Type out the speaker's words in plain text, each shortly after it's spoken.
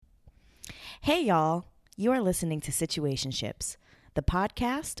Hey, y'all. You are listening to Situationships, the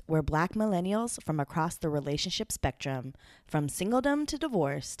podcast where Black millennials from across the relationship spectrum, from singledom to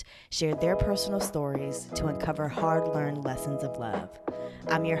divorced, share their personal stories to uncover hard-learned lessons of love.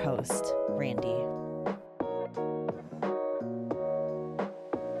 I'm your host, Randy.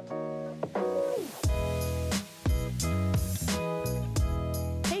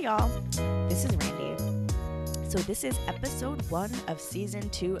 Hey, y'all. This is Randy. So this is episode 1 of season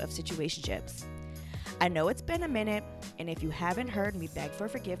 2 of Situationships. I know it's been a minute, and if you haven't heard me beg for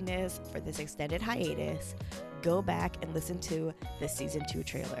forgiveness for this extended hiatus, go back and listen to the season 2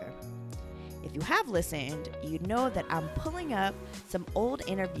 trailer. If you have listened, you know that I'm pulling up some old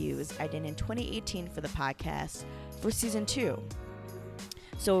interviews I did in 2018 for the podcast for season 2.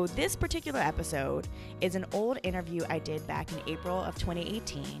 So this particular episode is an old interview I did back in April of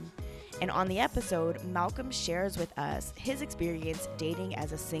 2018. And on the episode, Malcolm shares with us his experience dating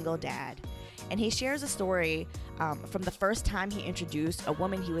as a single dad. And he shares a story from the first time he introduced a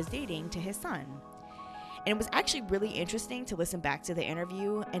woman he was dating to his son. And it was actually really interesting to listen back to the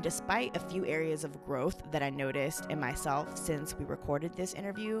interview. And despite a few areas of growth that I noticed in myself since we recorded this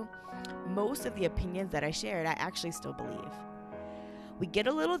interview, most of the opinions that I shared, I actually still believe. We get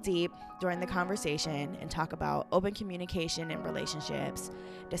a little deep during the conversation and talk about open communication in relationships,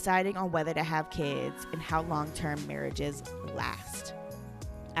 deciding on whether to have kids, and how long-term marriages last.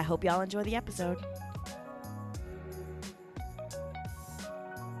 I hope y'all enjoy the episode.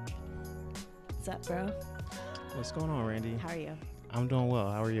 What's up, bro? What's going on, Randy? How are you? I'm doing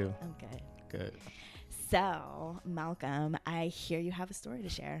well. How are you? I'm good. Good. So, Malcolm, I hear you have a story to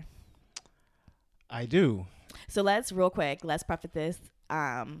share. I do. So let's preface this.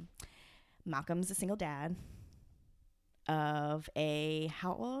 Malcolm's a single dad of a,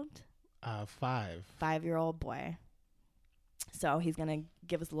 how old? 5. 5-year-old boy. So he's going to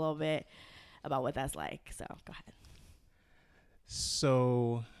give us a little bit about what that's like. So go ahead.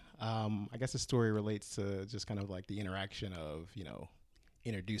 So I guess the story relates to just kind of like the interaction of,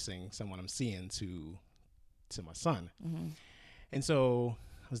 introducing someone I'm seeing to my son. Mm-hmm. And so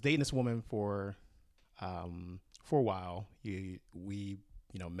I was dating this woman for a while. We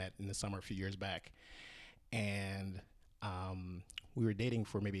met in the summer a few years back, and we were dating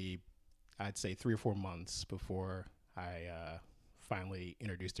for maybe, I'd say 3 or 4 months before I finally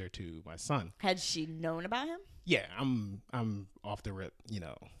introduced her to my son. Had she known about him? Yeah, I'm off the rip,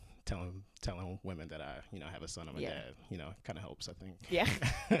 telling women that I, have a son and my dad, kind of helps, I think. Yeah.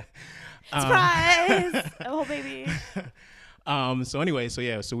 Surprise! Oh, baby.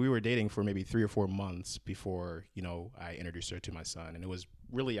 So we were dating for maybe 3 or 4 months before, I introduced her to my son. And it was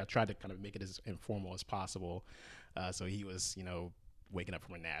really, I tried to kind of make it as informal as possible. So he was, waking up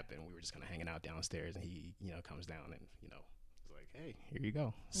from a nap, and we were just kind of hanging out downstairs, and he, comes down and, was like, hey, here you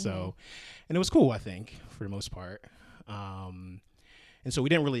go. Mm-hmm. So, and it was cool, I think, for the most part. And so we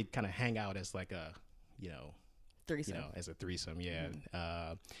didn't really kind of hang out as like a, threesome. As a threesome. Yeah.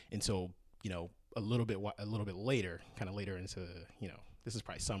 Mm-hmm. Until, a little bit later, kind of later into, this is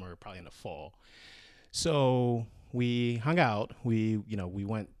probably summer, probably in the fall. So we hung out. We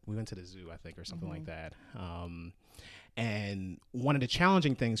went to the zoo, I think, or something like that. And one of the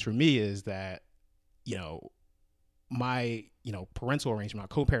challenging things for me is that, my, parental arrangement,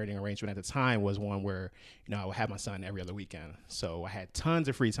 my co-parenting arrangement at the time was one where, I would have my son every other weekend. So I had tons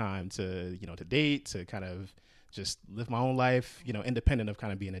of free time to, to date, to kind of just live my own life, independent of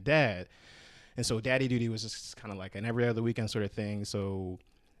kind of being a dad. And so daddy duty was just kind of like an every other weekend sort of thing. So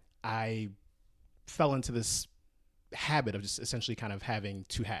I fell into this habit of just essentially kind of having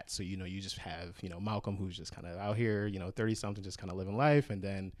 2 hats. So, you just have, Malcolm, who's just kind of out here, 30 something, just kind of living life. And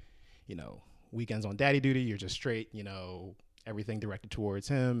then, weekends on daddy duty, you're just straight, everything directed towards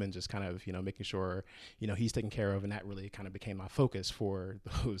him, and just kind of, making sure, he's taken care of. And that really kind of became my focus for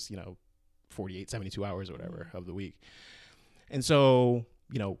those, 48, 72 hours or whatever of the week. And so,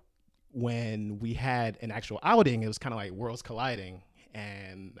 when we had an actual outing, it was kind of like worlds colliding,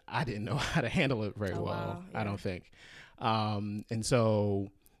 and I didn't know how to handle it very well. Wow, yeah. I don't think. And so,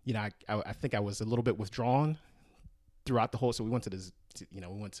 I think I was a little bit withdrawn throughout the whole. So we went to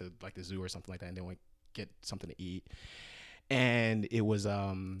like the zoo or something like that, and then we get something to eat. And it was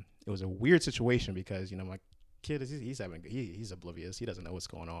a weird situation because, my kid he's oblivious. He doesn't know what's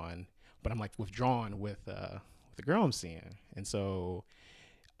going on, but I'm like withdrawn with the girl I'm seeing. And so,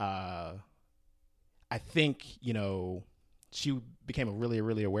 I think, she became really,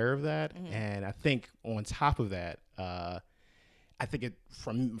 really aware of that. Mm-hmm. And I think on top of that, I think it,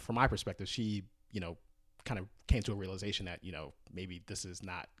 from my perspective, she, kind of came to a realization that, maybe this is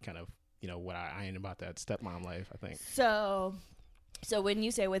not kind of, what I ain't about that stepmom life, I think. So So when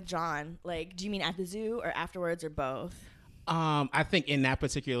you say withdrawn, like, do you mean at the zoo or afterwards or both? I think in that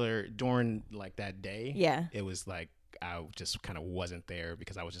particular, during like that day, Yeah. it was like I just kind of wasn't there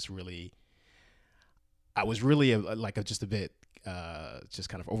because I was just really, just a bit, just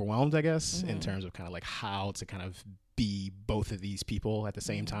kind of overwhelmed, I guess, in terms of kind of like how to kind of be both of these people at the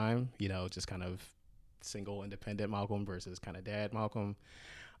same time, you know, just kind of single independent Malcolm versus kind of dad Malcolm.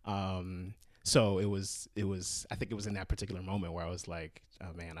 So it was, I think it was in that particular moment where I was like,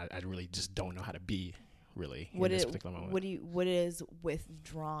 oh man, I really just don't know how to be really in this particular moment. What does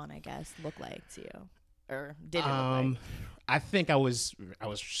withdrawn, I guess, look like to you? Or did it look like? I think I was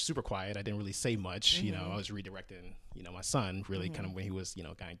super quiet. I didn't really say much. You know, I was redirecting, you know, my son really kind of when he was, you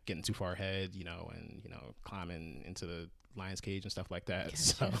know, kind of getting too far ahead, you know, and, you know, climbing into the lion's cage and stuff like that.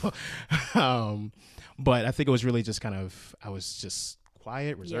 Gotcha. So, but I think it was really just kind of, I was just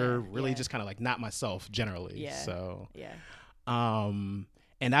quiet, reserved, really just kind of like not myself generally. Yeah. So, Yeah. And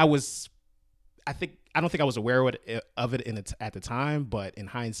I don't think I was aware of it at the time, but in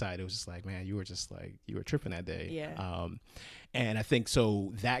hindsight, it was just like, man, you were tripping that day. Yeah. And I think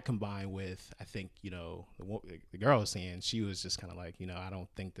so that combined with, I think, you know, the girl I was seeing, she was just kind of like, you know, I don't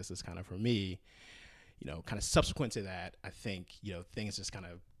think this is kind of for me. You know, kind of subsequent to that, I think, you know, things just kind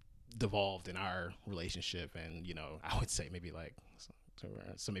of devolved in our relationship. And, you know, I would say maybe like,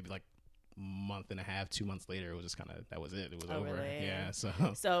 so maybe like month and a half, 2 months later, it was just kind of, that was it. It was over. Really? Yeah. So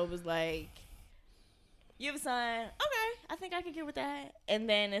it was like, you have a son. Okay, I think I can get with that. And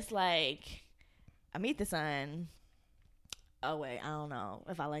then it's like, I meet the son. Oh wait, I don't know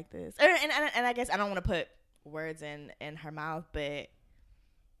if I like this. And I guess I don't want to put words in her mouth, but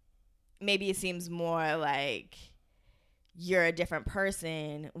maybe it seems more like you're a different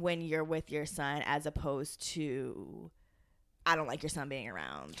person when you're with your son as opposed to I don't like your son being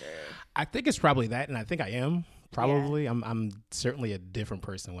around. Or I think it's probably that, and I think I am probably. Yeah. I'm certainly a different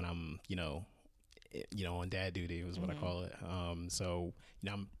person when I'm, you know, on dad duty is what I call it. So, you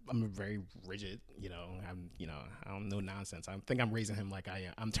know, I'm very rigid, you know, I don't know nonsense. I think I'm raising him like I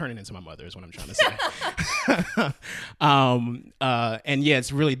am. I'm turning into my mother is what I'm trying to say. And yeah,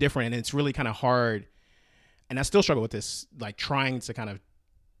 it's really different and it's really kind of hard. And I still struggle with this, like trying to kind of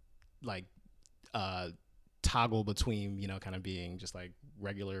like, toggle between, you know, kind of being just like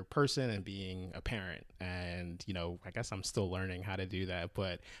regular person and being a parent. And, you know, I guess I'm still learning how to do that.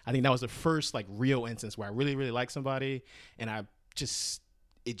 But I think that was the first like real instance where I really, really liked somebody. And it just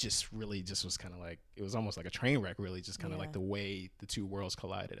really just was kind of like, it was almost like a train wreck, really, just kind of like the way the two worlds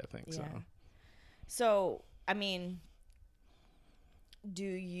collided, I think. Yeah. So, I mean, do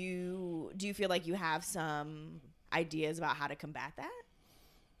you feel like you have some ideas about how to combat that?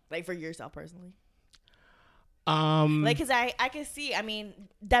 Like for yourself personally? Like, cause I can see, I mean,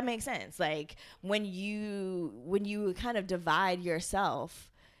 that makes sense. Like when you kind of divide yourself,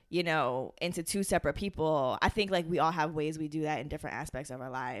 you know, into two separate people, I think like we all have ways we do that in different aspects of our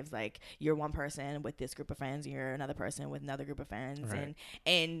lives. Like you're one person with this group of friends and you're another person with another group of friends. Right.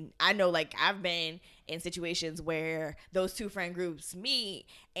 And I know like I've been in situations where those two friend groups meet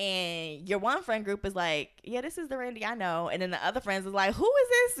and your one friend group is like, yeah, this is the Randy I know. And then the other friends is like, who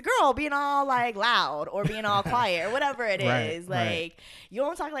is this girl being all like loud or being all quiet or whatever it is. Like you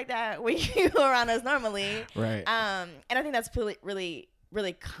don't talk like that when you're around us normally. Right. And I think that's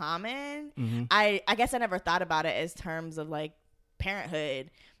really common. I guess I never thought about it as terms of like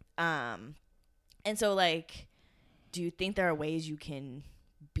parenthood. And so like, do you think there are ways you can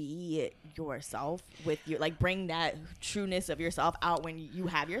be yourself with your, like bring that trueness of yourself out when you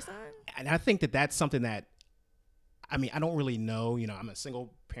have your son? And I think that that's something that, I mean, I don't really know, you know, I'm a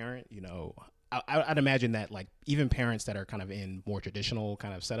single parent, you know, I'd imagine that like even parents that are kind of in more traditional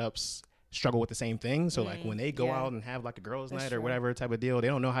kind of setups struggle with the same thing. So like when they go out and have like a girls' night or whatever type of deal, they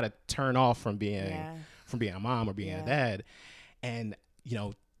don't know how to turn off from being a mom or being a dad. And, you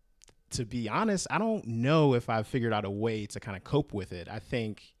know, to be honest, I don't know if I've figured out a way to kind of cope with it. I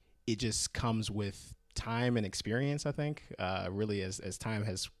think it just comes with time and experience, I think, really as time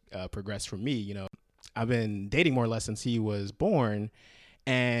has progressed for me. You know, I've been dating more or less since he was born.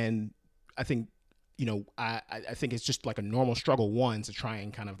 And I think, you know, I think it's just like a normal struggle, one, to try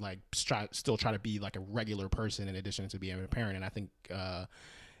and kind of like still try to be like a regular person in addition to being a parent. And I think,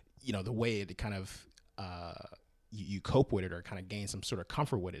 you know, the way it kind of, you cope with it or kind of gain some sort of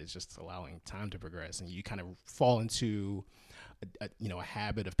comfort with it is just allowing time to progress. And you kind of fall into, a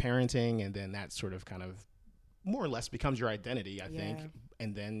habit of parenting. And then that sort of kind of more or less becomes your identity, I think.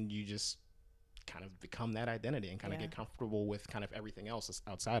 And then you just kind of become that identity and kind of get comfortable with kind of everything else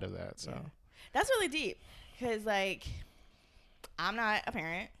outside of that. So. That's really deep because, like, I'm not a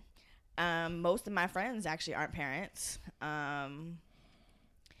parent. Most of my friends actually aren't parents.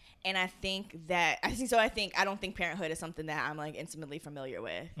 And I think that I don't think parenthood is something that I'm like intimately familiar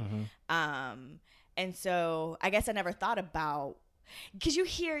with. And so I guess I never thought about, because you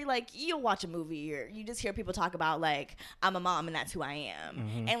hear, like, you'll watch a movie or you just hear people talk about, like, I'm a mom and that's who I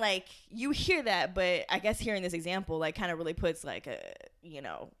am. And, like, you hear that, but I guess hearing this example, like, kind of really puts, like,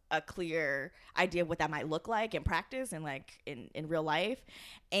 a clear idea of what that might look like in practice and, like, in real life.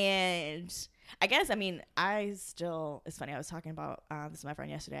 And I guess, I mean, it's funny, I was talking about this with my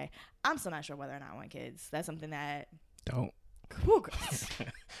friend yesterday. I'm still not sure whether or not I want kids. That's something that... Don't. Whew,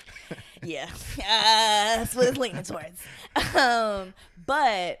 yeah, that's what it's leaning towards.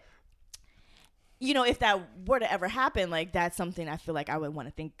 But if that were to ever happen, like, that's something I feel like I would want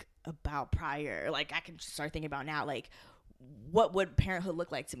to think about prior. Like, I can start thinking about now, like, what would parenthood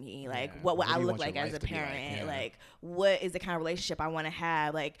look like to me? Like, what would I look like as a parent? Like, what is the kind of relationship I want to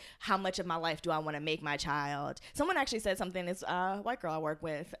have? Like, how much of my life do I want to make my child? Someone actually said something, this white girl I work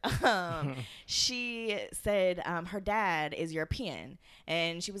with. She said her dad is European.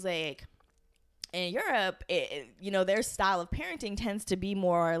 And she was like, in Europe, their style of parenting tends to be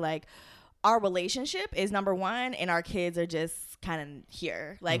more like, our relationship is number one and our kids are just kind of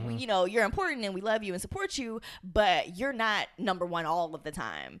here. Like, you're important and we love you and support you, but you're not number one all of the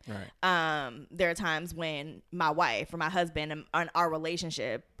time. Right. There are times when my wife or my husband and our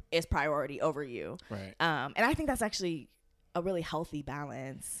relationship is priority over you. Right. And I think that's actually a really healthy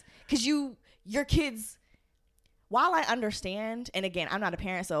balance, because your kids, while I understand, and again, I'm not a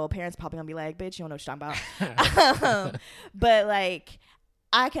parent, so parents probably gonna be like, bitch, you don't know what you're talking about. But like,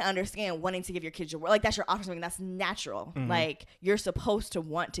 I can understand wanting to give your kids your word. Like, that's your offspring. That's natural. Like, you're supposed to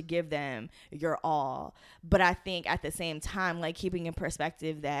want to give them your all. But I think at the same time, like, keeping in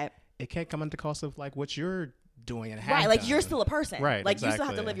perspective that it can't come at the cost of, like, what you're doing and have right, like, done. you're still a person. Right, like, exactly. you still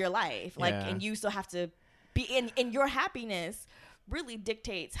have to live your life. Like, and you still have to be in your happiness really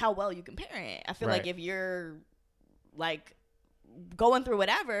dictates how well you can parent. I feel like if you're, like, going through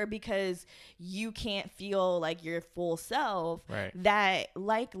whatever because you can't feel like your full self, that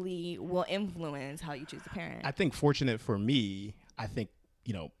likely will influence how you choose to parent. I think fortunate for me, I think,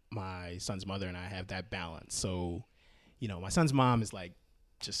 my son's mother and I have that balance. So, my son's mom is like,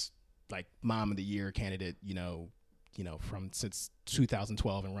 just like mom of the year candidate, from since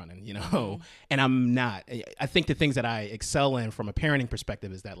 2012 and running, and I'm not. I think the things that I excel in from a parenting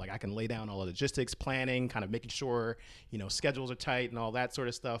perspective is that, like, I can lay down all the logistics, planning, kind of making sure, schedules are tight and all that sort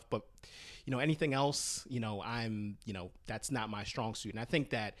of stuff. But, anything else, I'm, that's not my strong suit. And I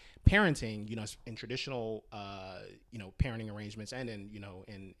think that parenting, in traditional, parenting arrangements and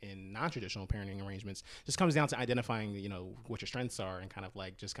in non-traditional parenting arrangements just comes down to identifying, what your strengths are and kind of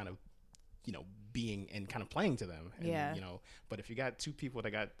like just kind of, being and kind of playing to them. And, but if you got two people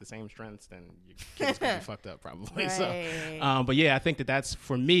that got the same strengths, then your kid's gonna be fucked up probably. Right. So, but yeah, I think that's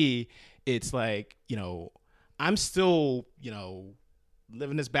for me. It's like, I'm still,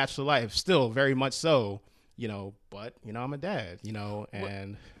 living this bachelor life, still very much so, but I'm a dad,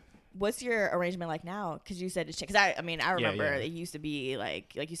 and. What's your arrangement like now? Because you said it's because I remember it used to be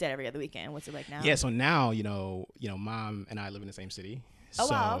like you said every other weekend. What's it like now? Yeah, so now mom and I live in the same city. Oh,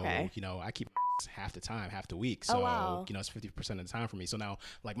 so, wow, okay. I keep half the time, half the week. So, it's 50% of the time for me. So now,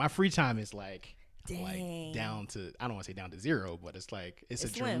 like, my free time is like down to, I don't want to say down to zero, but it's like, it's a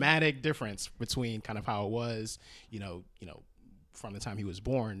dramatic difference between kind of how it was, from the time he was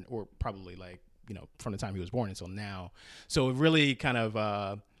born, or probably like, from the time he was born until now. So it really kind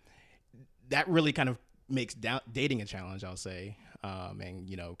of, that really kind of makes dating a challenge, I'll say.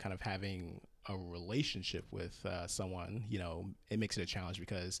 And, kind of having a relationship with someone, it makes it a challenge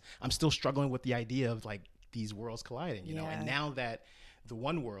because I'm still struggling with the idea of like these worlds colliding, you know, and now that the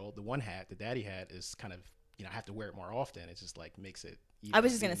one world, the one hat, the daddy hat is kind of, I have to wear it more often. It just like makes it. I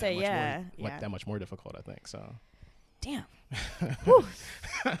was just going to say, that much more difficult, I think. So. Damn.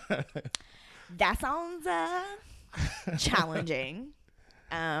 That sounds challenging.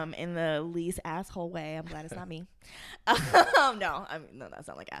 In the least asshole way. I'm glad it's not me. No, that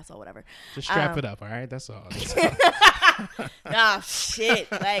sounds like asshole, whatever. Just strap it up, all right? That's all. Nah,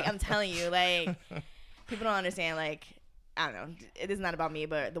 shit. Like, I'm telling you, like, people don't understand, like, I don't know. It is not about me,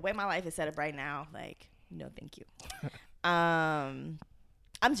 but the way my life is set up right now, like, no, thank you. I'm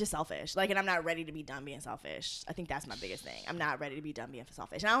just selfish. Like, and I'm not ready to be done being selfish. I think that's my biggest thing. I'm not ready to be done being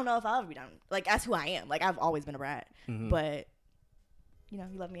selfish. And I don't know if I'll ever be done. Like, that's who I am. Like, I've always been a brat. Mm-hmm. But you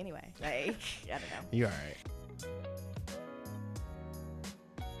love me anyway. Like, I don't know. You're all right.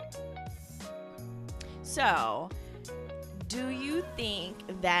 So, do you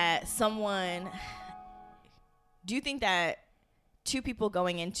think that two people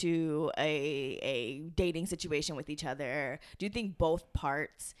going into a dating situation with each other, do you think both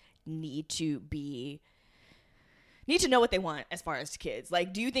parts need to know what they want as far as kids?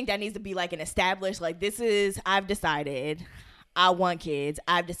 Like, do you think that needs to be like an established, like, I've decided I want kids,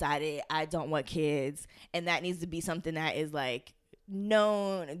 I've decided I don't want kids, and that needs to be something that is like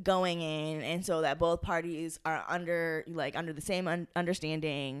known going in, and so that both parties are under the same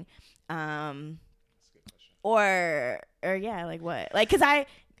understanding, or yeah, like what, like, because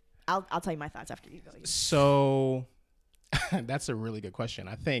I'll tell you my thoughts after you go. So that's a really good question.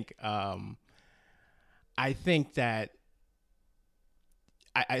 I think that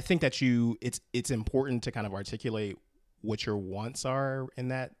it's important to kind of articulate what your wants are in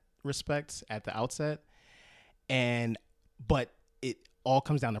that respect at the outset, but it all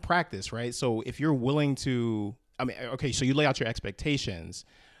comes down to practice, right? So if you're willing to, so you lay out your expectations,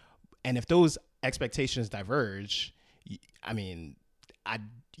 and if those expectations diverge, you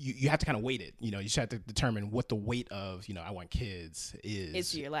have to kind of weight it. You just have to determine what the weight of, I want kids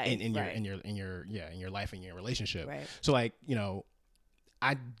is to your life, in right. your life and your relationship. Right. So like,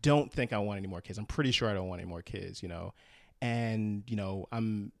 I don't think I want any more kids. I'm pretty sure I don't want any more kids, and,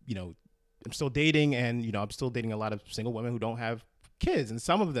 I'm still dating, and, I'm still dating a lot of single women who don't have kids,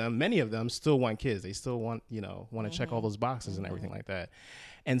 and many of them still want kids. They still want to check all those boxes and everything like that.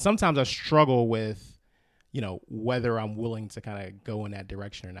 And sometimes I struggle with, whether I'm willing to kind of go in that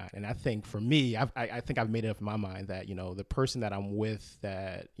direction or not. And I think for me, I think I've made it up in my mind that, the person that I'm with,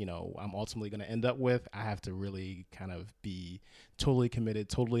 that, I'm ultimately going to end up with, I have to really kind of be totally committed,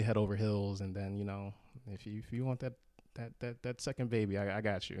 totally head over heels. And then, if you want that second baby, I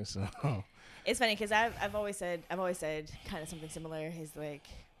got you. So it's funny because I've always said kind of something similar. Is like,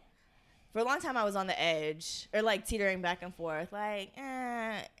 for a long time I was on the edge, or like teetering back and forth. Like,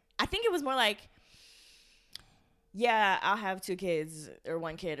 I think it was more like, yeah, I'll have 2 kids or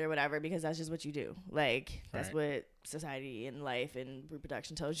 1 kid or whatever, because that's just what you do. Like, that's right. what society and life and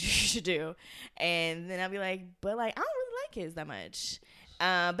reproduction tells you you should do. And then I'll be like, but like, I don't really like kids that much.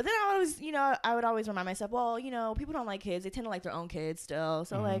 But then I would always remind myself, well, people don't like kids. They tend to like their own kids still.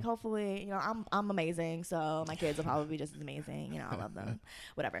 So like, hopefully, I'm amazing. So my kids will probably be just as amazing. I love them,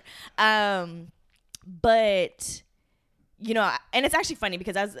 whatever. But, and it's actually funny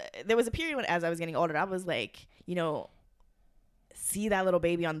because there was a period as I was getting older, I was like, see that little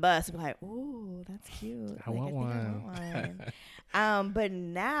baby on the bus and be like, ooh, that's cute. I want one. But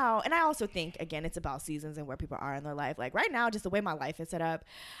now, and I also think, again, it's about seasons and where people are in their life. Like right now, just the way my life is set up,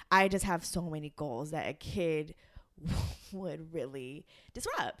 I just have so many goals that a kid would really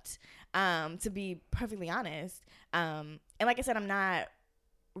disrupt, to be perfectly honest. And like I said, I'm not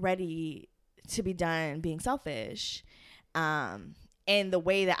ready to be done being selfish. And the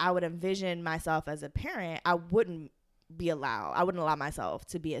way that I would envision myself as a parent, I wouldn't allow myself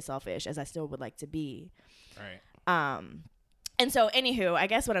to be as selfish as I still would like to be. Right. And so, anywho, I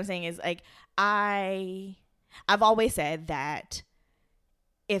guess what I'm saying is, like, I've always said that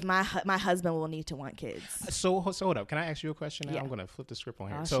if my husband will need to want kids. So hold up. Can I ask you a question now? Yeah. I'm going to flip the script on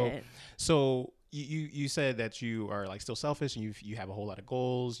here. Shit. So you said that you are like still selfish, and you have a whole lot of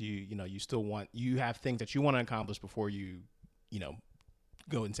goals. You have things that you want to accomplish before you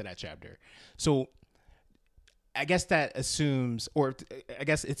go into that chapter. So I guess that assumes, or I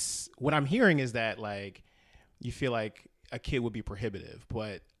guess it's what I'm hearing is that like you feel like a kid would be prohibitive,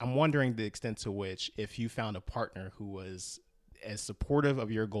 but I'm wondering the extent to which, if you found a partner who was as supportive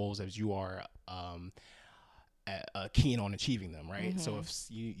of your goals as you are, keen on achieving them, right? Mm-hmm. So if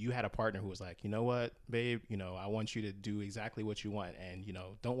you had a partner who was like, you know what, babe, I want you to do exactly what you want, and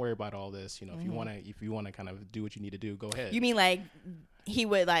don't worry about all this. Mm-hmm. if you want to kind of do what you need to do, go ahead. You mean like he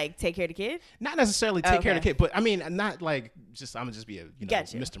would like take care of the kid? Not necessarily take care of the kid, but I mean, not like just I'm gonna just be a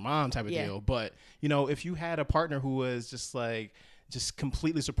Mr. Mom type of deal. But if you had a partner who was just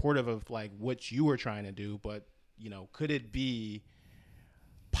completely supportive of like what you were trying to do, but could it be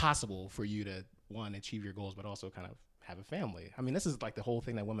possible for you to achieve your goals, but also kind of have a family? I mean, this is like the whole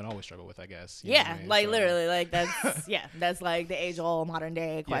thing that women always struggle with, I guess. Yeah, like literally, like that's that's like the age-old modern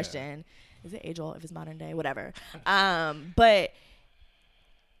day question. Yeah. Is it age-old if it's modern day? Whatever. But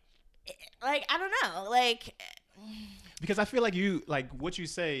like, I don't know, like, because I feel like you, like what you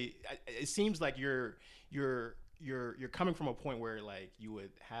say, it seems like you're coming from a point where like you would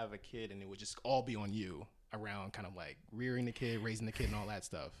have a kid and it would just all be on you around kind of like rearing the kid, raising the kid, and all that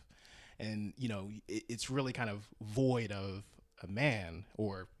stuff. And it's really kind of void of a man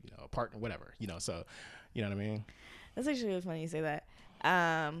or a partner, whatever. So you know what I mean. That's actually really funny you say that.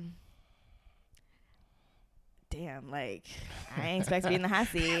 Damn, like I ain't expect to be in the hot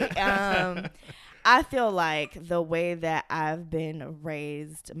seat. I feel like the way that I've been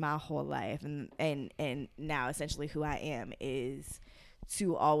raised my whole life and now essentially who I am is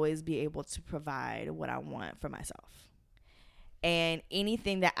to always be able to provide what I want for myself. And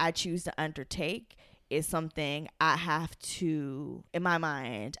anything that I choose to undertake is something I have to, in my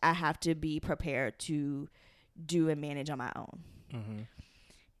mind, I have to be prepared to do and manage on my own. Mm-hmm.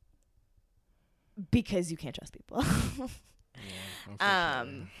 Because you can't trust people. Yeah,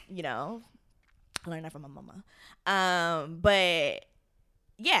 you know, I learned that from my mama. But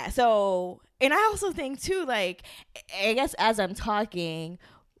yeah, so, and I also think too, like, I guess as I'm talking,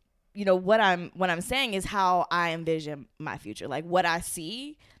 you know, what I'm saying is how I envision my future. Like what I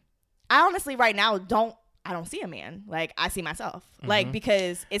see, I honestly right now I don't see a man. Like I see myself. Mm-hmm. Like,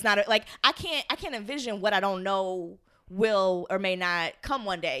 because it's not like I can't envision what I don't know will or may not come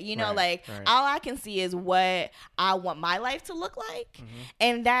one day, you know, right. All I can see is what I want my life to look like. Mm-hmm.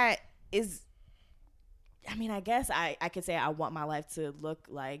 And that is, I mean, I guess I could say I want my life to look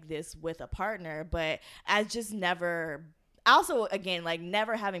like this with a partner, but I just never, also again, like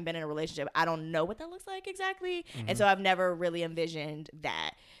never having been in a relationship, I don't know what that looks like exactly. Mm-hmm. And so I've never really envisioned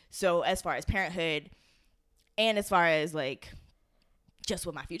that. So as far as parenthood and as far as like just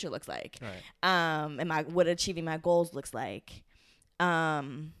what my future looks like, right. And what achieving my goals looks like.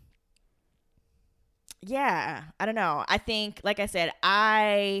 Yeah, I don't know. I think, like I said,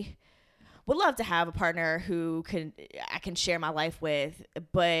 I would love to have a partner who I can share my life with,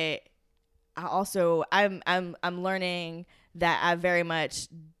 but I also I'm learning that I very much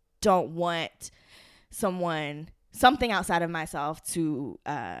don't want something outside of myself to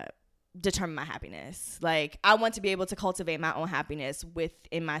determine my happiness. Like I want to be able to cultivate my own happiness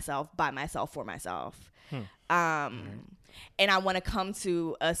within myself, by myself, for myself. And I want to come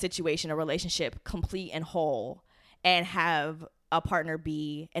to a situation, a relationship complete and whole, and have a partner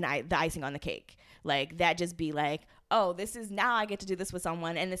be the icing on the cake. Like that just be like, oh, this is, now I get to do this with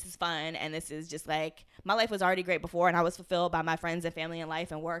someone and this is fun. And this is just like, my life was already great before and I was fulfilled by my friends and family and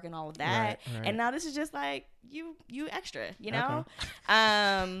life and work and all of that. Right. And now this is just like you extra, you know?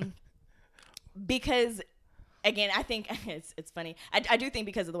 Okay. Because again, I think it's funny. I do think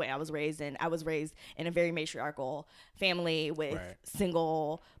because of the way I was raised in a very matriarchal family with right.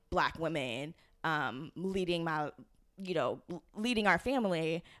 single Black women, leading our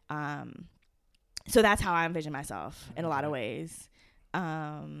family. So that's how I envision myself in a lot of ways.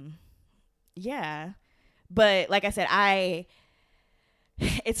 Yeah. But like I said,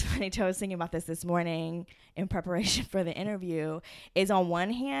 it's funny too, I was thinking about this morning in preparation for the interview, is on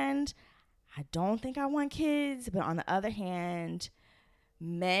one hand, I don't think I want kids, but on the other hand,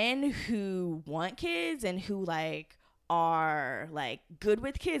 men who want kids and who like are like good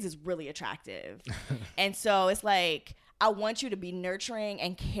with kids is really attractive. And so it's like, I want you to be nurturing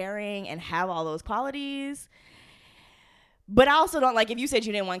and caring and have all those qualities. But I also don't, like, if you said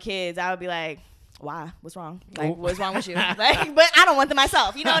you didn't want kids, I would be like, why? What's wrong? Like, what's wrong with you? Like, but I don't want them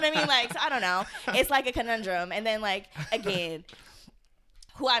myself. You know what I mean? Like, so I don't know. It's like a conundrum. And then like, again,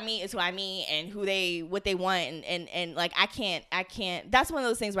 who I meet is who I meet, and what they want, and like I can't. That's one of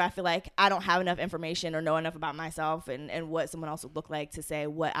those things where I feel like I don't have enough information or know enough about myself and what someone else would look like to say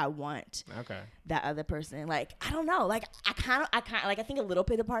what I want. Okay. That other person, like, I don't know. Like I kind of like, I think a little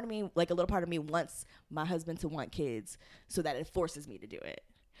part of me wants my husband to want kids so that it forces me to do it.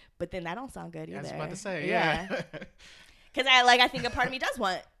 But then that don't sound good either. I was about to say, yeah. Because I think a part of me does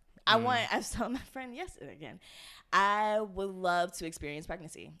want. I was telling my friend yesterday again, I would love to experience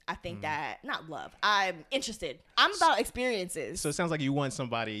pregnancy. I think that, not love, I'm interested. I'm about experiences. So it sounds like you want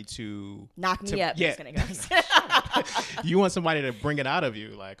somebody to knock me up. Yeah. You want somebody to bring it out of you,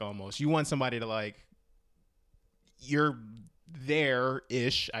 like, almost. You want somebody to, like, you're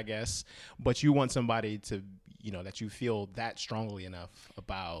there-ish, I guess, but you want somebody to, you know, that you feel that strongly enough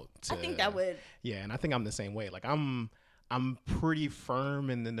about. I think that would. Yeah, and I think I'm the same way. Like, I'm pretty firm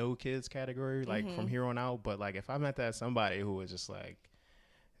in the no kids category, like from here on out. But like, if I met somebody who was just like,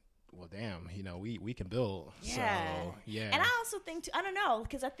 well, damn, you know, we can build. Yeah. So, yeah. And I also think I don't know,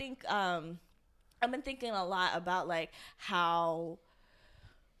 because I think I've been thinking a lot about like how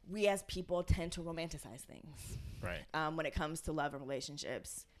we as people tend to romanticize things, right? When it comes to love and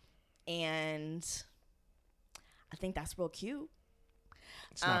relationships, and I think that's real cute.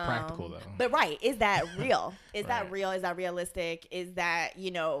 It's not practical though. But right, is that real? Is that real? Is that realistic? Is that, you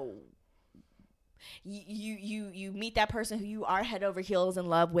know, you meet that person who you are head over heels in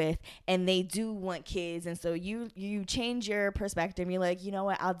love with, and they do want kids, and so you change your perspective. You're like, you know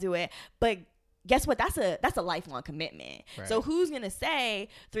what, I'll do it. But guess what? That's a lifelong commitment. Right. So who's gonna say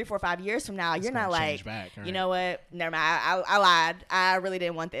 3, 4, 5 years from now, you're not like, back, right? you know what? Never mind. I lied. I really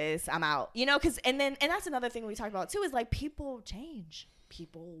didn't want this. I'm out. You know, and that's another thing we talked about too, is like people change.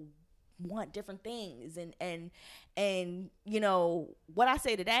 People want different things, and you know what I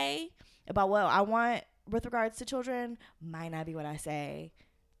say today about what I want with regards to children might not be what I say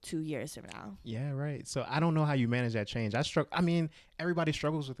 2 years from now. Yeah, right. So I don't know how you manage that change. I mean, everybody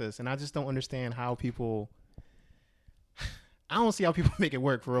struggles with this, and I just don't understand how people. I don't see how people make it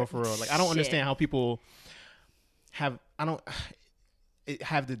work for real. Like I don't understand how people have.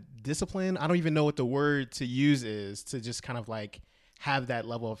 Have the discipline. I don't even know what the word to use is to just kind of like have that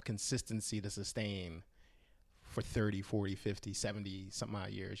level of consistency to sustain for 30, 40, 50, 70 something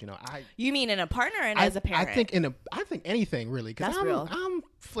odd years. You know, You mean in a partner and as a parent? I think anything really, because I'm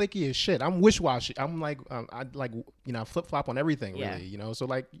flaky as shit. I'm wish-washy. I'm like I like, you know, flip-flop on everything really, you know. So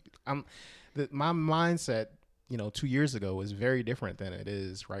like my mindset, you know, 2 years ago was very different than it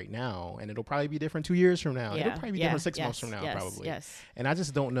is right now, and it'll probably be different 2 years from now. It'll probably be different 6 months from now probably. Yes. And I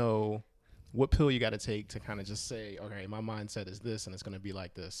just don't know what pill you got to take to kind of just say, okay, my mindset is this and it's going to be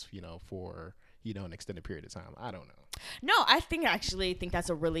like this, you know, for, you know, an extended period of time. I don't know. No, I actually think that's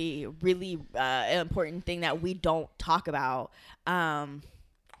a really, really important thing that we don't talk about.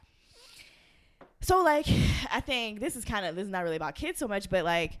 So like, I think this is not really about kids so much, but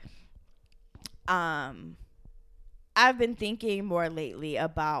like, I've been thinking more lately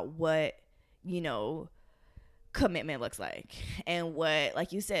about what, you know, commitment looks like, and what,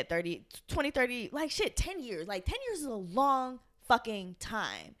 like you said, 30, 30, like shit, 10 years. Like 10 years is a long fucking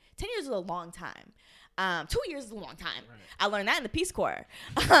time. 10 years is a long time. 2 years is a long time. Right. I learned that in the Peace Corps.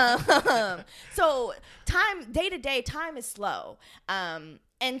 So time, day to day, time is slow. And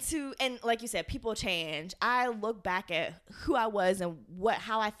like you said, people change. I look back at who I was and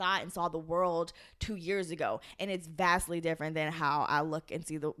how I thought and saw the world 2 years ago, and it's vastly different than how I look at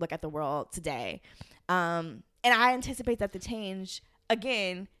the world today. And I anticipate that to change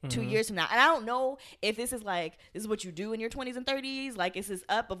again 2 years from now. And I don't know if this is what you do in your 20s and 30s. Like, is this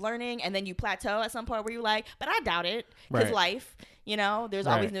up of learning and then you plateau at some point where you like, but I doubt it, because life, you know, there's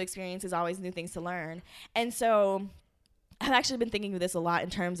always new experiences, always new things to learn. And so I've actually been thinking of this a lot in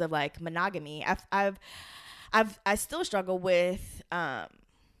terms of like monogamy. I still struggle with,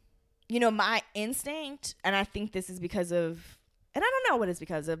 you know, my instinct, and I think this is because of, and I don't know what it's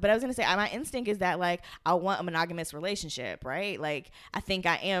because of, but I was going to say my instinct is that like I want a monogamous relationship, right? Like I think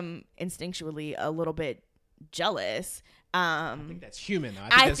I am instinctually a little bit jealous. I think that's human though.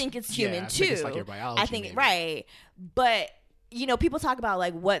 I think it's human too. I think it's like your biology. I think right. But you know, people talk about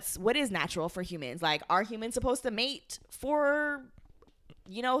like what is natural for humans? Like, are humans supposed to mate for,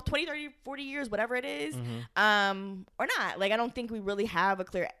 you know, 20, 30, 40 years, whatever it is, or not? Like, I don't think we really have a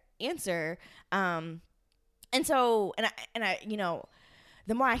clear answer. And so, and I, you know,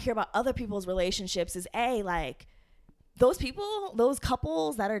 the more I hear about other people's relationships is like those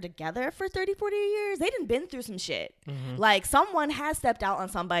couples that are together for 30, 40 years, they done been through some shit. Like someone has stepped out on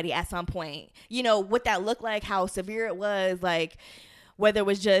somebody at some point, you know, what that looked like, how severe it was, like whether it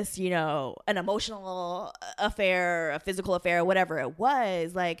was just, you know, an emotional affair, a physical affair, whatever it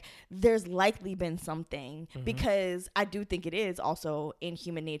was, like there's likely been something, because I do think it is also in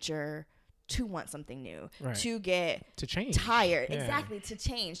human nature to want something new, to change, tired, exactly, to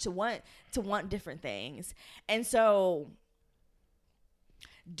change, to want different things. And so,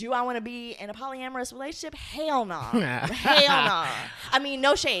 do I want to be in a polyamorous relationship? Hell no. Hell no. I mean,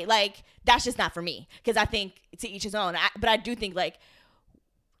 no shade. Like, that's just not for me, because I think to each his own. But I do think like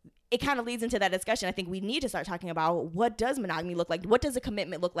it kind of leads into that discussion. I think we need to start talking about, what does monogamy look like? What does a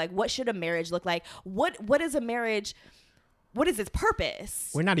commitment look like? What should a marriage look like? What is a marriage? What is its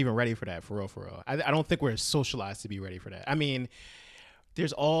purpose? We're not even ready for that, for real. I don't think we're socialized to be ready for that. I mean,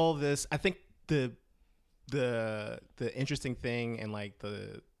 there's all this. I think the interesting thing and like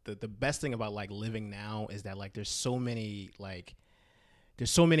the best thing about like living now is that like there's so many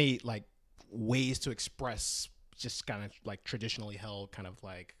ways to express just kind of like traditionally held kind of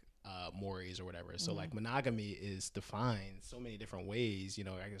like mores or whatever. So like monogamy is defined so many different ways, you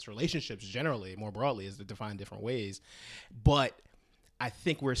know. I guess relationships generally more broadly is defined different ways, but I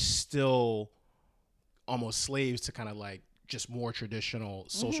think we're still almost slaves to kind of like just more traditional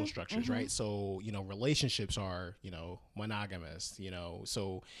social structures, right? So, you know, relationships are, you know, monogamous, you know,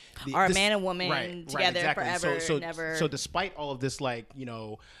 so are a man and woman together exactly. forever, never. So despite all of this, like, you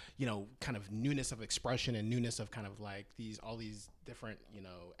know, kind of newness of expression and newness of kind of like all these different, you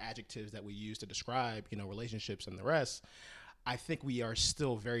know, adjectives that we use to describe, you know, relationships and the rest, I think we are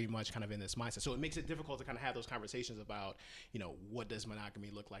still very much kind of in this mindset. So it makes it difficult to kind of have those conversations about, what does monogamy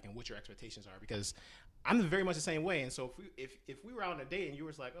look like and what your expectations are, because I'm very much the same way. And so if we were out on a date and you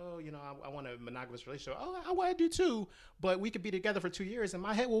was like, oh, I want a monogamous relationship. Oh, I want to do too, but we could be together for 2 years and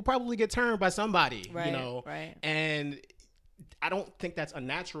my head will probably get turned by somebody, Right. And I don't think that's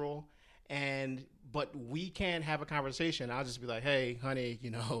unnatural. But we can have a conversation. I'll just be like, hey, honey,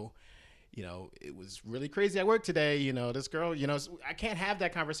 it was really crazy at work today. This girl, I can't have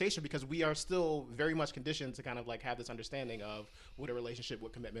that conversation because we are still very much conditioned to kind of like have this understanding of what a relationship,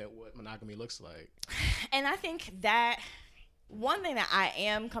 what commitment, what monogamy looks like. And I think that one thing that I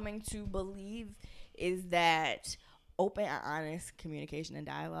am coming to believe is that open and honest communication and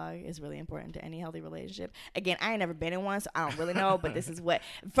dialogue is really important to any healthy relationship. Again, I ain't never been in one, so I don't really know, but this is what,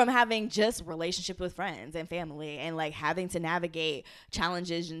 from having just relationships with friends and family and like having to navigate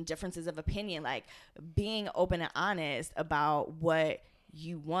challenges and differences of opinion, like being open and honest about what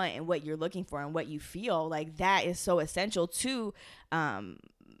you want and what you're looking for and what you feel, like that is so essential to a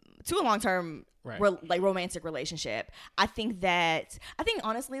long-term romantic relationship. I think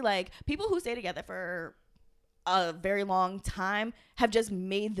honestly, like people who stay together for a very long time have just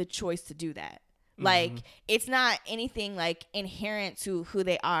made the choice to do that. Like it's not anything like inherent to who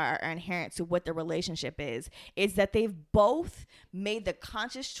they are or inherent to what the relationship is. It's that they've both made the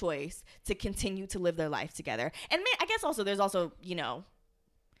conscious choice to continue to live their life together. And I guess also there's also,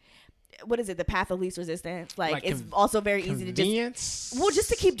 what is it? The path of least resistance. Like it's also very easy to just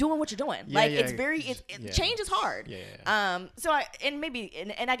to keep doing what you're doing. Change is hard. Yeah. So I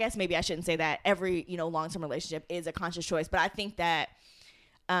guess maybe I shouldn't say that every, long-term relationship is a conscious choice, but I think that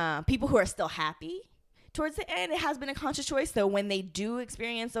people who are still happy towards the end, it has been a conscious choice. So when they do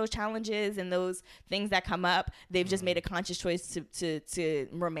experience those challenges and those things that come up, they've just made a conscious choice to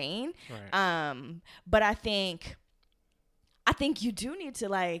remain. Right. But I think you do need to,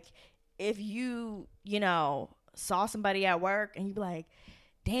 like, if you, saw somebody at work and you be like,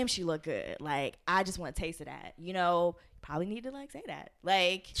 damn, she look good. Like, I just want a taste of that. Probably need to like say that.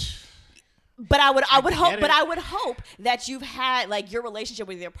 Like, but I would hope that you've had like your relationship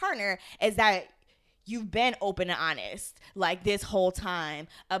with your partner is that you've been open and honest like this whole time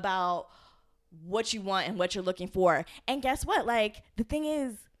about what you want and what you're looking for. And guess what? Like, the thing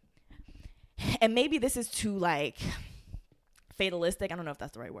is, and maybe this is too like fatalistic. I don't know if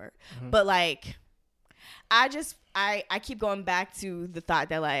that's the right word, but like, I keep going back to the thought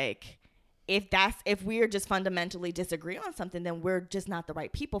that like, if we're just fundamentally disagree on something, then we're just not the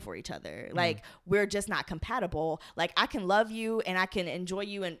right people for each other. Like, we're just not compatible. Like, I can love you and I can enjoy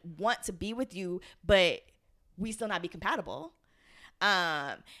you and want to be with you, but we still not be compatible.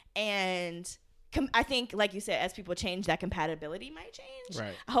 And I think, like you said, as people change, that compatibility might change.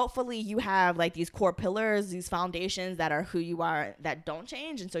 Right. Hopefully you have like these core pillars, these foundations that are who you are that don't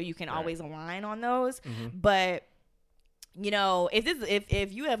change. And so you can always align on those. But,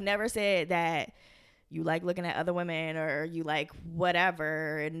 if you have never said that you like looking at other women or you like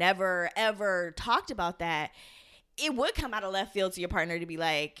whatever, and never ever talked about that, it would come out of left field to your partner to be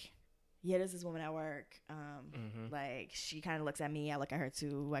like, yeah, there's this woman at work. Like, she kind of looks at me. I look at her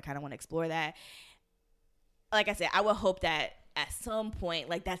too. I kind of want to explore that. Like I said, I would hope that at some point,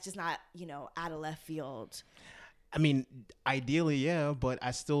 like, that's just not, out of left field. I mean, ideally, yeah, but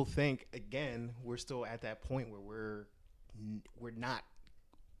I still think, again, we're still at that point where we're not,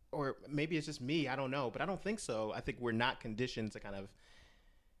 or maybe it's just me, I don't know, but I don't think so. I think we're not conditioned to kind of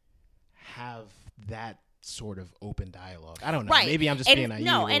have that sort of open dialogue. I don't know. Right. Maybe I'm just being naive.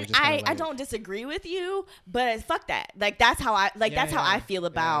 No, and I don't disagree with you, but fuck that. Like, that's how I feel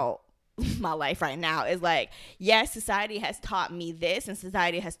about my life right now. Is like, yes, society has taught me this and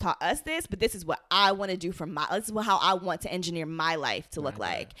society has taught us this, but this is what I want to do for this is how I want to engineer my life to look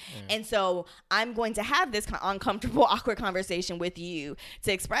like. Yeah. And so I'm going to have this uncomfortable, awkward conversation with you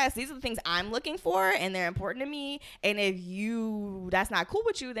to express these are the things I'm looking for and they're important to me. And if that's not cool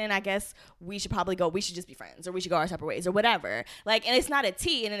with you, then I guess we should just be friends, or we should go our separate ways, or whatever. Like, and it's not a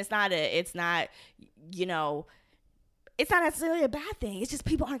T, and it's not it's not necessarily a bad thing. It's just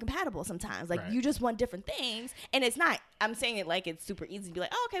people aren't compatible sometimes. Like, you just want different things. And it's not, I'm saying it like it's super easy to be like,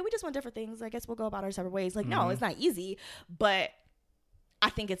 oh, okay, we just want different things. I guess we'll go about our separate ways. Like, no, it's not easy. But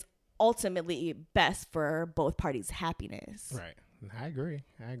I think it's ultimately best for both parties' happiness. Right. I agree.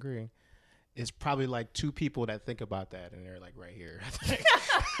 It's probably like two people that think about that, and they're like right here.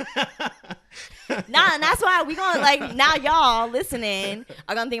 Nah, and that's why we gonna like now y'all listening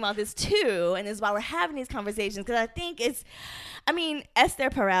are gonna think about this too, and this is why we're having these conversations because I think Esther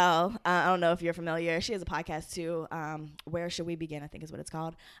Perel, I don't know if you're familiar. She has a podcast too. Where Should We Begin? I think is what it's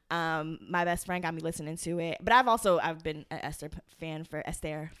called. My best friend got me listening to it, but I've been an Esther fan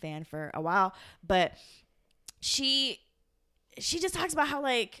for a while. But she just talks about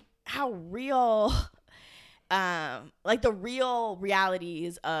how real. Like the real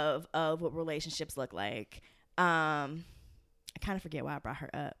realities of what relationships look like. I kind of forget why I brought her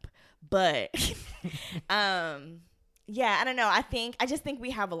up, but yeah, I don't know. I just think we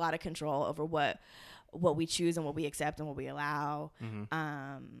have a lot of control over what we choose and what we accept and what we allow. Mm-hmm.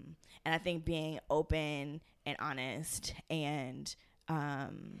 And I think being open and honest and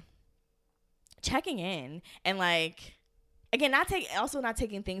checking in and like again, not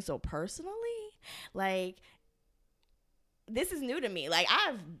taking things so personally. Like, this is new to me. Like,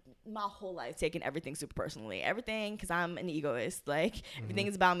 I've my whole life taken everything super personally. Everything, because I'm an egoist. Like, everything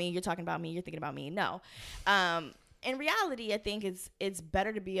is about me. You're talking about me. You're thinking about me. No. In reality, I think it's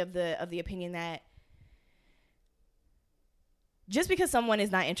better to be of the opinion that just because someone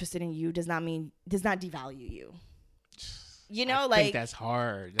is not interested in you does not devalue you. You know, I think that's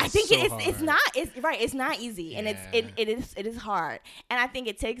hard. I think it's not easy, yeah. And it is hard, and I think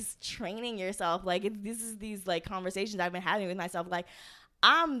it takes training yourself. Like this is these like conversations I've been having with myself. Like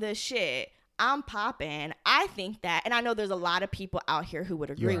I'm the shit. I'm popping. I think that, and I know there's a lot of people out here who would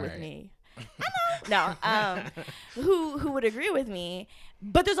agree with me. I know, who would agree with me,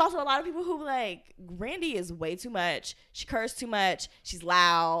 but there's also a lot of people who like Randy is way too much. She cursed too much. She's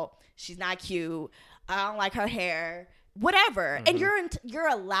loud. She's not cute. I don't like her hair. Whatever. Mm-hmm. And you're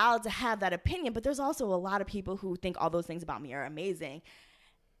allowed to have that opinion, but there's also a lot of people who think all those things about me are amazing.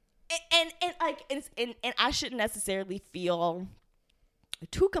 And I shouldn't necessarily feel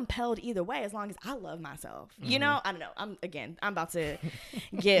too compelled either way as long as I love myself. Mm-hmm. You know, I don't know. I'm about to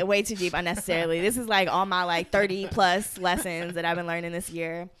get way too deep unnecessarily. This is like all my like 30 plus lessons that I've been learning this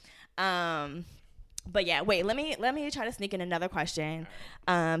year. But yeah, wait, let me try to sneak in another question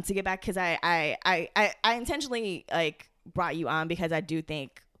to get back, because I intentionally like brought you on because I do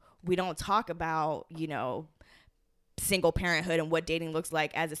think we don't talk about, you know, single parenthood and what dating looks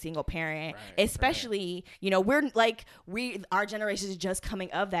like as a single parent, especially, you know, our generation is just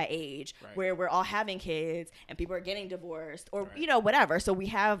coming of that age where we're all having kids and people are getting divorced or, you know, whatever. So we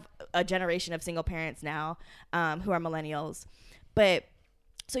have a generation of single parents now who are millennials. But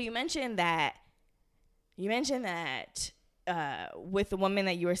so you mentioned that with the woman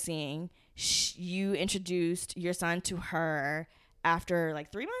that you were seeing, you introduced your son to her after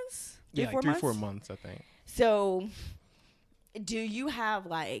like 3 months? 4 months, I think. So do you have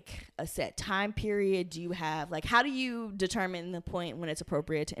like a set time period? Do you have like, how do you determine the point when it's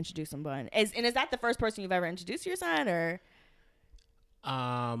appropriate to introduce someone? Is that the first person you've ever introduced your son, or?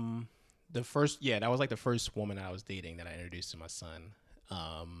 That was like the first woman I was dating that I introduced to my son.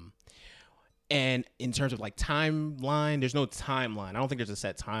 And in terms of like timeline, there's no timeline. I don't think there's a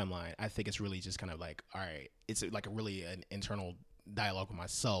set timeline. I think it's really just kind of like, all right, it's like an internal dialogue with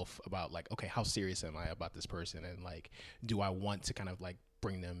myself about like, okay, how serious am I about this person? And like, do I want to kind of like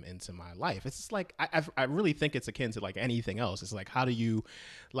bring them into my life? It's just like, I really think it's akin to like anything else. It's like,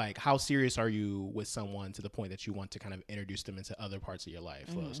 how serious are you with someone to the point that you want to kind of introduce them into other parts of your life?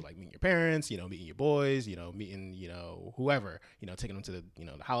 Mm-hmm. So like meeting your parents, you know, meeting your boys, you know, meeting, you know, whoever, you know, taking them to the, you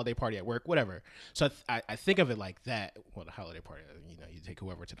know, the holiday party at work, whatever. So I think of it like that. Well, the holiday party, you know, you take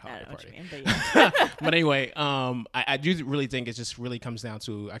whoever to the holiday party. But anyway, I do really think it just really comes down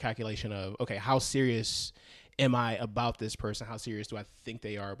to a calculation of, okay, how serious am I about this person? How serious do I think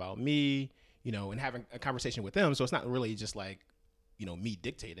they are about me? You know, and having a conversation with them. So it's not really just like, you know, me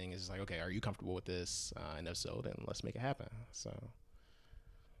dictating. It's just like, okay, are you comfortable with this? And if so, then let's make it happen. So.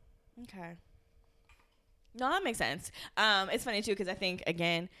 Okay. No, that makes sense. It's funny too, because I think,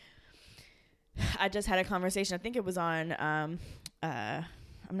 again, I just had a conversation. I think it was on, I'm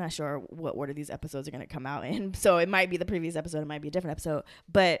not sure what order these episodes are going to come out in. So it might be the previous episode. It might be a different episode.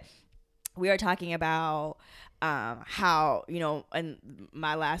 But we are talking about how, you know, in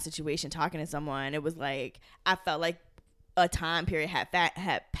my last situation talking to someone, it was like I felt like a time period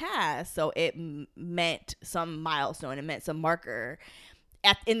had passed, so it meant some milestone, it meant some marker.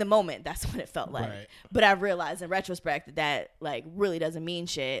 In the moment, that's what it felt like. Right. But I realized in retrospect that like really doesn't mean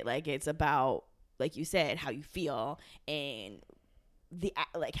shit. Like it's about, like you said, how you feel and the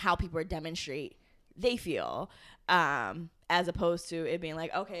like how people demonstrate they feel. As opposed to it being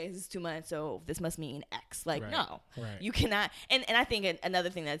like, okay, this is 2 months, so this must mean X. Like, no, you cannot. And I think another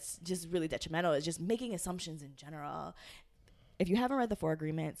thing that's just really detrimental is just making assumptions in general. if you haven't read the Four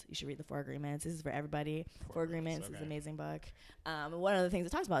Agreements, you should read the Four Agreements. This is for everybody. Four Agreements is an amazing book. And one of the things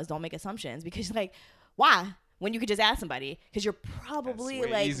it talks about is don't make assumptions, because like, why? When you could just ask somebody, because you're probably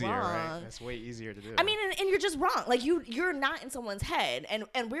like easier, wrong. Right? That's way easier to do. I mean, and you're just wrong. Like you're not in someone's head,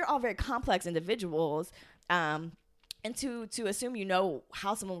 and we're all very complex individuals. And to assume you know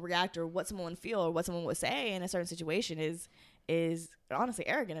how someone will react or what someone would feel or what someone would say in a certain situation is honestly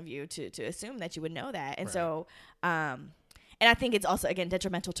arrogant of you to assume that you would know that. And so, and I think it's also, again,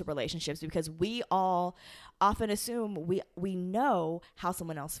 detrimental to relationships, because we all often assume we know how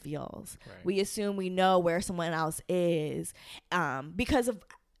someone else feels. Right. We assume we know where someone else is because of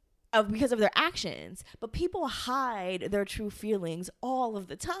their actions. But people hide their true feelings all of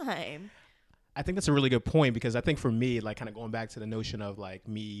the time. I think that's a really good point, because I think for me, like kind of going back to the notion of like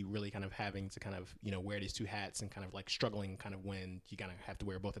me really kind of having to kind of, you know, wear these two hats and kind of like struggling kind of when you kind of have to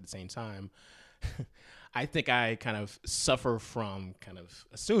wear both at the same time. I think I kind of suffer from kind of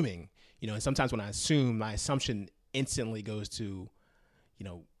assuming, you know, and sometimes when I assume, my assumption instantly goes to, you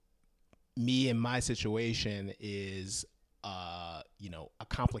know, me and my situation is, you know, a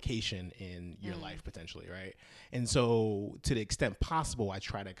complication in your life potentially, right? And so to the extent possible, I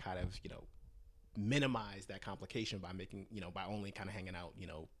try to kind of, you know, minimize that complication by making, you know, by only kind of hanging out, you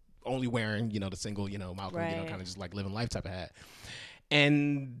know, only wearing, you know, the single, you know, Malcolm, you know, kind of just like living life type of hat.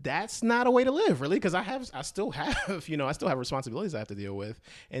 And that's not a way to live, really, because I still have responsibilities I have to deal with.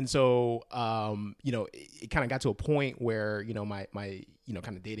 And so, you know, it kind of got to a point where, you know, my, you know,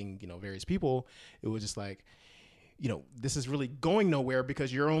 kind of dating, you know, various people, it was just like, you know, this is really going nowhere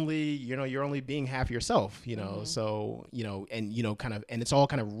because you're only being half yourself, you know? So, you know, and, you know, kind of, and it's all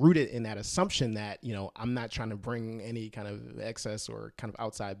kind of rooted in that assumption that, you know, I'm not trying to bring any kind of excess or kind of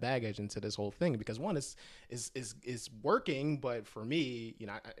outside baggage into this whole thing, because one is working, but for me, you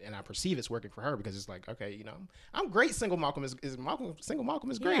know, I perceive it's working for her, because it's like, okay, you know, I'm great. Single Malcolm is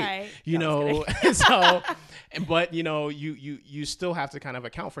great, yeah, you know? So, but, you know, you still have to kind of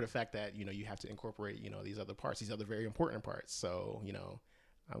account for the fact that, you know, you have to incorporate, you know, these other parts, these other very important parts. So, you know,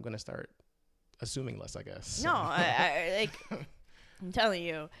 I'm going to start assuming less, I guess. No, I like, I'm telling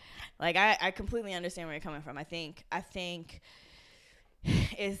you, like, I completely understand where you're coming from. I think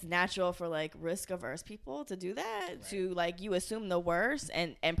it's natural for like risk averse people to do that, right? To like, you assume the worst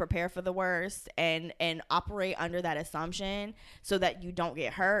and prepare for the worst and operate under that assumption so that you don't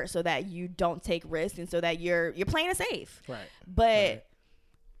get hurt, so that you don't take risks, and so that you're playing it safe. Right. But right.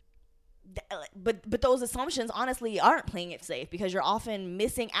 But those assumptions honestly aren't playing it safe, because you're often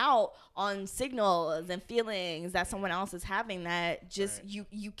missing out on signals and feelings that someone else is having that just right.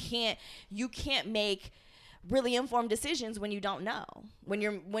 you can't make really informed decisions when you don't know. When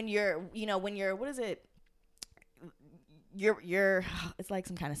you're what is it? You're it's like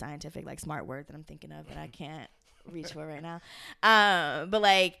some kind of scientific like smart word that I'm thinking of that I can't reach for right now. But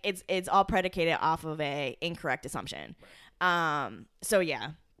like it's all predicated off of a incorrect assumption. So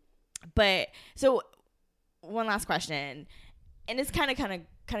yeah. But so one last question, and this kind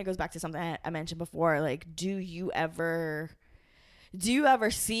of goes back to something I mentioned before. Like, do you ever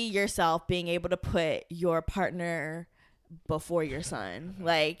see yourself being able to put your partner before your son?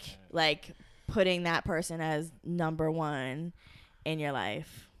 Like putting that person as number one in your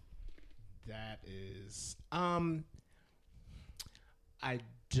life? That is, I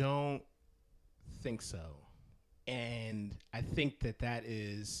don't think so. And I think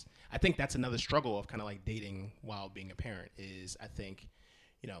that's another struggle of kind of like dating while being a parent is, I think,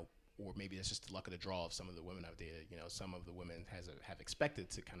 you know, or maybe it's just the luck of the draw of some of the women I've dated. You know, some of the women have expected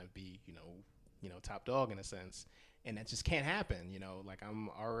to kind of be, you know, top dog in a sense, and that just can't happen. You know, like I'm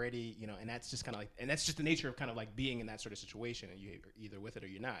already, you know, and that's just kind of like, and that's just the nature of kind of like being in that sort of situation, and you're either with it or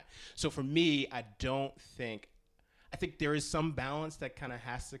you're not. So for me, I think there is some balance that kind of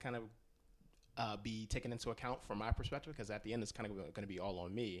has to kind of be taken into account from my perspective, because at the end it's kind of going to be all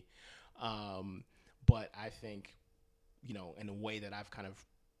on me. But I think, you know, in a way that I've kind of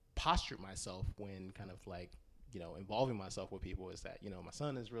postured myself when kind of like, you know, involving myself with people is that, you know, my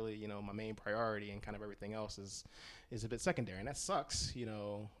son is really, you know, my main priority, and kind of everything else is a bit secondary, and that sucks, you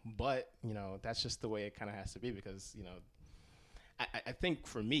know, but, you know, that's just the way it kind of has to be, because, you know, I think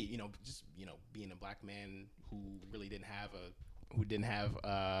for me, you know, just, you know, being a black man who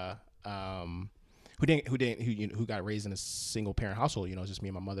got raised in a single parent household, you know, just me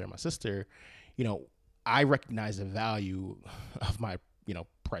and my mother and my sister, you know, I recognize the value of my, you know,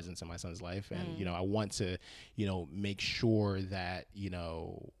 presence in my son's life. And, you know, I want to, you know, make sure that, you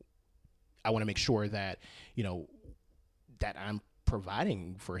know, that I'm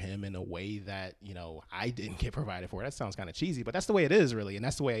providing for him in a way that, you know, I didn't get provided for. That sounds kind of cheesy, but that's the way it is, really. And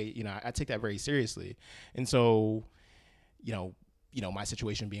that's the way, you know, I take that very seriously. And so, my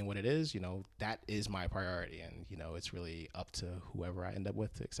situation being what it is, that is my priority, and it's really up to whoever I end up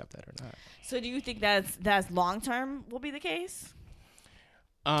with to accept that or not. So do you think that's long term will be the case?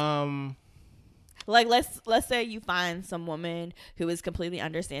 Like let's say you find some woman who is completely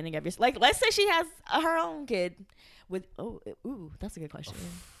understanding of your, like let's say she has her own kid with that's a good question.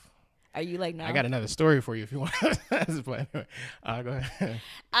 Are you like, no? I got another story for you if you want. But anyway, go ahead.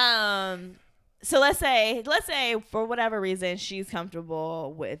 So let's say for whatever reason she's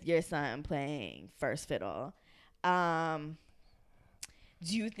comfortable with your son playing first fiddle. Do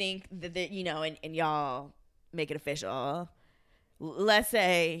you think that and y'all make it official? Let's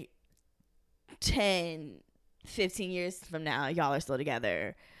say 10, 15 years from now, y'all are still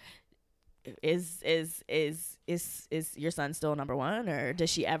together. Is your son still number one, or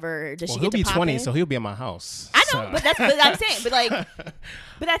does she ever? Does she get to he'll be pop 20, in? so he'll be at my house. I know, but that's what I'm saying. But like,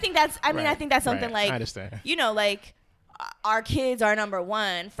 but I think that's. I mean, I think that's something like. I understand. Like our kids are number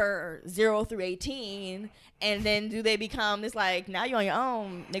one for 0 through 18, and then do they become this like now you're on your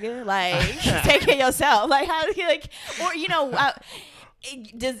own, nigga? Like take care of yourself. Like how like or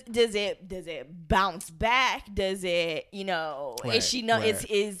does it bounce back? Does it is she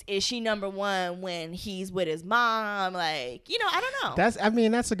number one when he's with his mom? Like I don't know.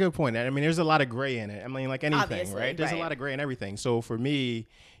 That's a good point. I mean, there's a lot of gray in it. I mean, like anything, obviously, right? There's a lot of gray in everything. So for me,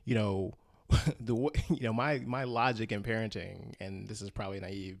 my logic in parenting, and this is probably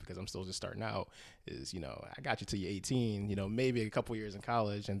naive because I'm still just starting out, is I got you till you're 18, maybe a couple years in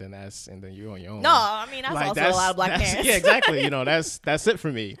college, and then you're on your own. No, I mean that's also a lot of black parents. Yeah, exactly. That's it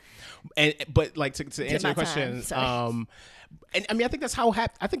for me. But like to answer your question, and I mean I think that's how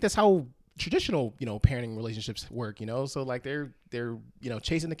traditional parenting relationships work. So like they're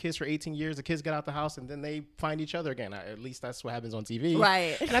chasing the kids for 18 years, the kids get out the house and then they find each other again. At least that's what happens on TV,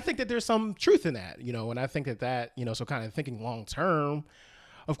 right? And I think that there's some truth in that, and I think that so kind of thinking long term,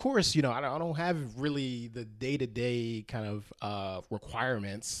 of course, I don't have really the day-to-day kind of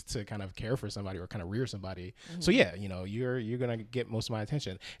requirements to kind of care for somebody or kind of rear somebody. Mm-hmm. So yeah, you're gonna get most of my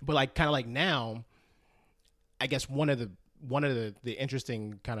attention. But like kind of like now, I guess one of the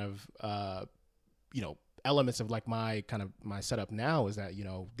interesting kind of elements of like my setup now is that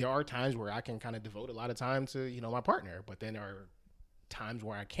there are times where I can kind of devote a lot of time to my partner, but then there are times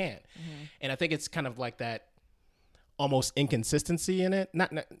where I can't. Mm-hmm. And I think it's kind of like that almost inconsistency in it.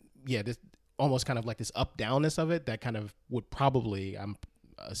 This almost kind of like this up downness of it that kind of would probably, I'm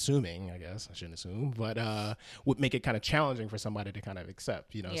assuming, I guess I shouldn't assume, but would make it kind of challenging for somebody to kind of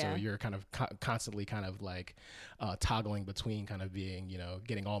accept, so you're kind of constantly kind of like toggling between kind of being,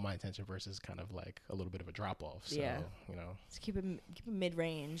 getting all my attention versus kind of like a little bit of a drop off. So, just keep it mid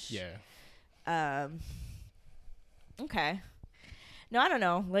range. Yeah. Okay. No, I don't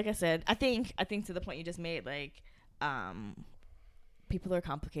know. Like I said, I think to the point you just made, like, people are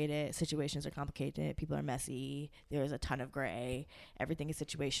complicated. Situations are complicated. People are messy. There's a ton of gray. Everything is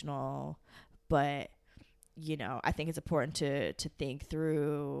situational. But, I think it's important to think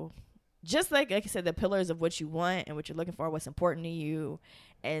through, just like I said, the pillars of what you want and what you're looking for, what's important to you.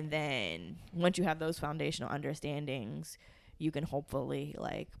 And then once you have those foundational understandings, you can hopefully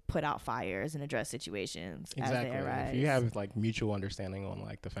like put out fires and address situations as they arise. If you have like mutual understanding on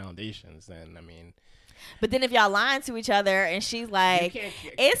like the foundations, then I mean. But then if y'all lying to each other and she's like,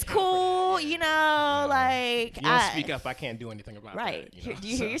 it's cool, like. If you don't speak up, I can't do anything about right. that. Right. Do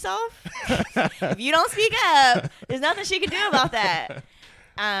you hear yourself? If you don't speak up, there's nothing she can do about that.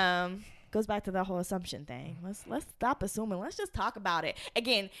 Goes back to the whole assumption thing. Let's stop assuming. Let's just talk about it.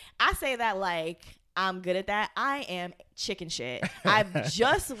 Again, I say that like I'm good at that. I am chicken shit. I've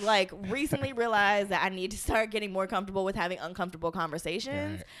just like recently realized that I need to start getting more comfortable with having uncomfortable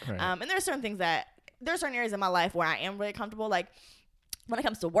conversations. Right. And there's certain areas in my life where I am really comfortable. Like when it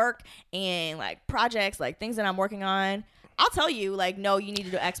comes to work and like projects, like things that I'm working on, I'll tell you, like, no, you need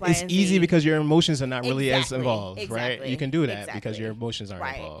to do X, Y, and Z. It's easy because your emotions are not really as involved, right? You can do that because your emotions aren't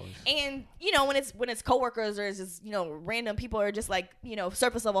right. involved. And, when it's coworkers or it's just, random people or just like,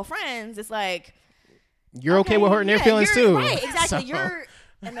 surface level friends, it's like. You're okay with hurting their feelings too. Right, exactly. So.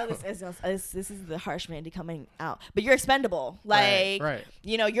 I know this is the harsh Randy coming out, but you're expendable. Like, right.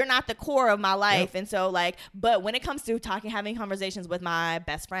 You're not the core of my life. Yep. And so like, but when it comes to having conversations with my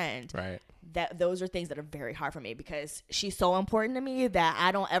best friend, right. Those are things that are very hard for me because she's so important to me that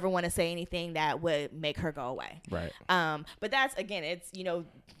I don't ever want to say anything that would make her go away. Right. But that's, again, it's,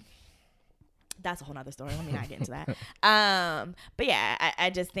 that's a whole nother story. Let me not get into that. But yeah, I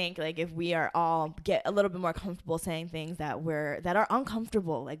just think like if we are all get a little bit more comfortable saying things that are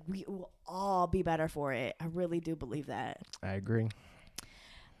uncomfortable, like we will all be better for it. I really do believe that. I agree.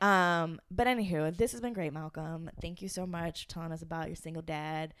 But anywho, this has been great, Malcolm. Thank you so much for telling us about your single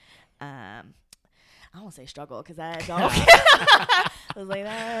dad. I don't want to say struggle because I don't. I was like,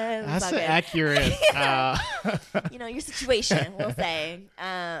 that's accurate. You know, your situation, we'll say.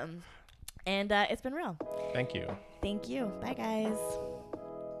 And it's been real. Thank you. Thank you. Bye, guys.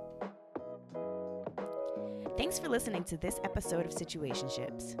 Thanks for listening to this episode of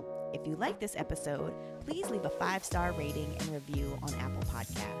Situationships. If you like this episode, please leave a 5-star rating and review on Apple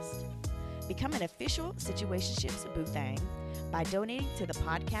Podcasts. Become an official Situationships Boo Thang by donating to the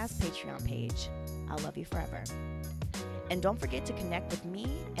podcast Patreon page. I'll love you forever. And don't forget to connect with me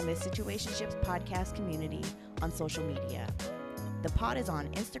and the Situationships podcast community on social media. The pod is on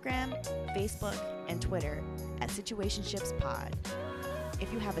Instagram, Facebook, and Twitter at Situationshipspod.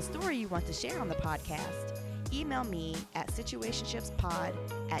 If you have a story you want to share on the podcast, email me at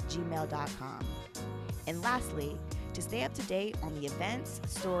situationshipspod@gmail.com. And lastly, to stay up to date on the events,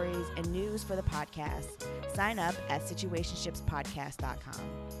 stories, and news for the podcast, sign up at situationshipspodcast.com.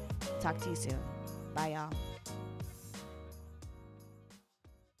 Talk to you soon. Bye, y'all.